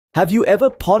Have you ever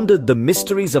pondered the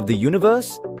mysteries of the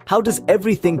universe? How does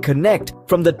everything connect,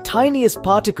 from the tiniest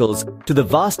particles to the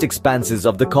vast expanses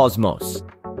of the cosmos?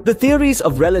 The theories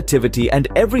of relativity and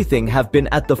everything have been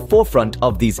at the forefront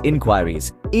of these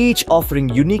inquiries, each offering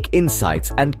unique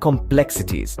insights and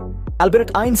complexities.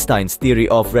 Albert Einstein's theory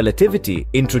of relativity,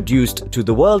 introduced to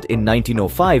the world in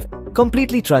 1905,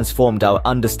 completely transformed our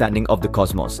understanding of the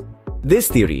cosmos. This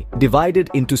theory, divided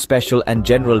into special and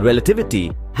general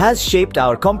relativity, has shaped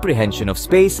our comprehension of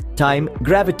space, time,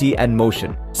 gravity, and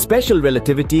motion. Special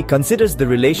relativity considers the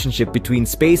relationship between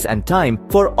space and time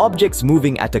for objects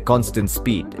moving at a constant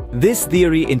speed. This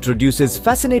theory introduces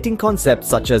fascinating concepts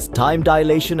such as time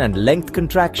dilation and length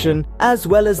contraction, as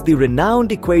well as the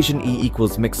renowned equation E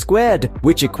equals mc squared,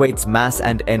 which equates mass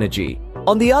and energy.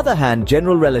 On the other hand,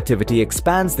 general relativity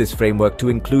expands this framework to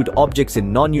include objects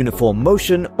in non-uniform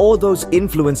motion or those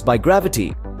influenced by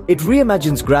gravity. It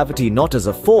reimagines gravity not as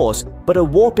a force, but a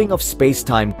warping of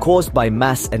space-time caused by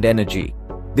mass and energy.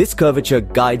 This curvature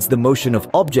guides the motion of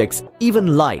objects,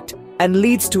 even light, and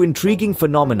leads to intriguing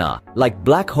phenomena like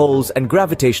black holes and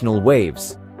gravitational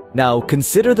waves. Now,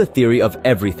 consider the theory of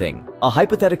everything, a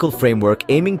hypothetical framework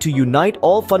aiming to unite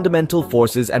all fundamental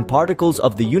forces and particles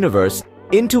of the universe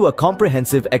into a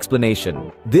comprehensive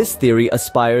explanation. This theory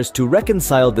aspires to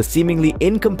reconcile the seemingly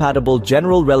incompatible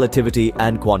general relativity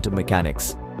and quantum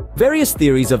mechanics. Various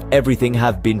theories of everything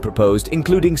have been proposed,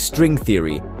 including string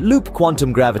theory, loop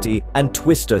quantum gravity, and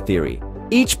twistor theory.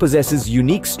 Each possesses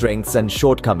unique strengths and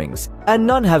shortcomings, and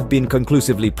none have been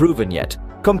conclusively proven yet.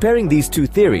 Comparing these two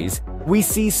theories, we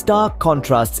see stark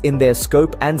contrasts in their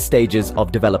scope and stages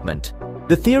of development.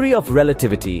 The theory of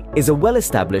relativity is a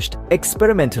well-established,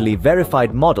 experimentally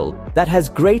verified model that has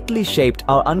greatly shaped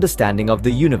our understanding of the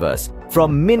universe,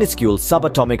 from minuscule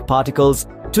subatomic particles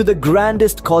to the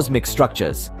grandest cosmic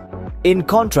structures. In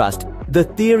contrast, the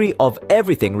theory of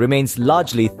everything remains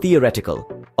largely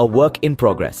theoretical, a work in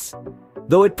progress.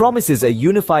 Though it promises a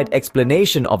unified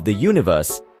explanation of the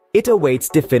universe, it awaits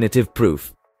definitive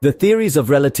proof. The theories of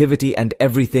relativity and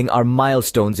everything are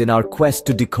milestones in our quest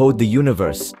to decode the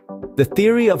universe. The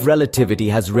theory of relativity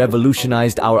has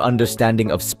revolutionized our understanding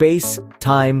of space,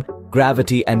 time,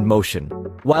 gravity, and motion,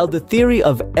 while the theory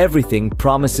of everything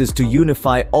promises to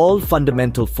unify all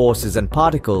fundamental forces and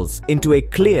particles into a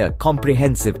clear,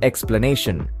 comprehensive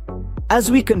explanation. As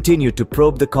we continue to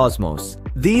probe the cosmos,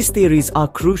 these theories are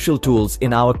crucial tools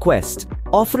in our quest,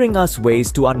 offering us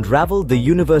ways to unravel the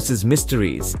universe's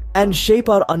mysteries and shape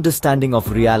our understanding of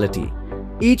reality.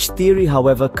 Each theory,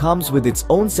 however, comes with its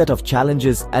own set of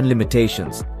challenges and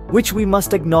limitations, which we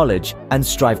must acknowledge and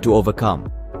strive to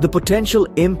overcome. The potential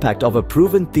impact of a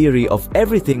proven theory of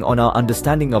everything on our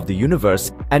understanding of the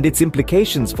universe and its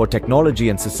implications for technology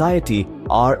and society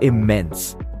are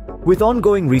immense. With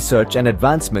ongoing research and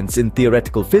advancements in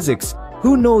theoretical physics,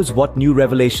 who knows what new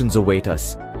revelations await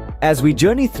us? As we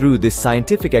journey through this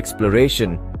scientific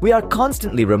exploration, we are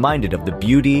constantly reminded of the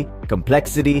beauty,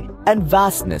 complexity, and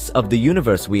vastness of the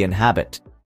universe we inhabit.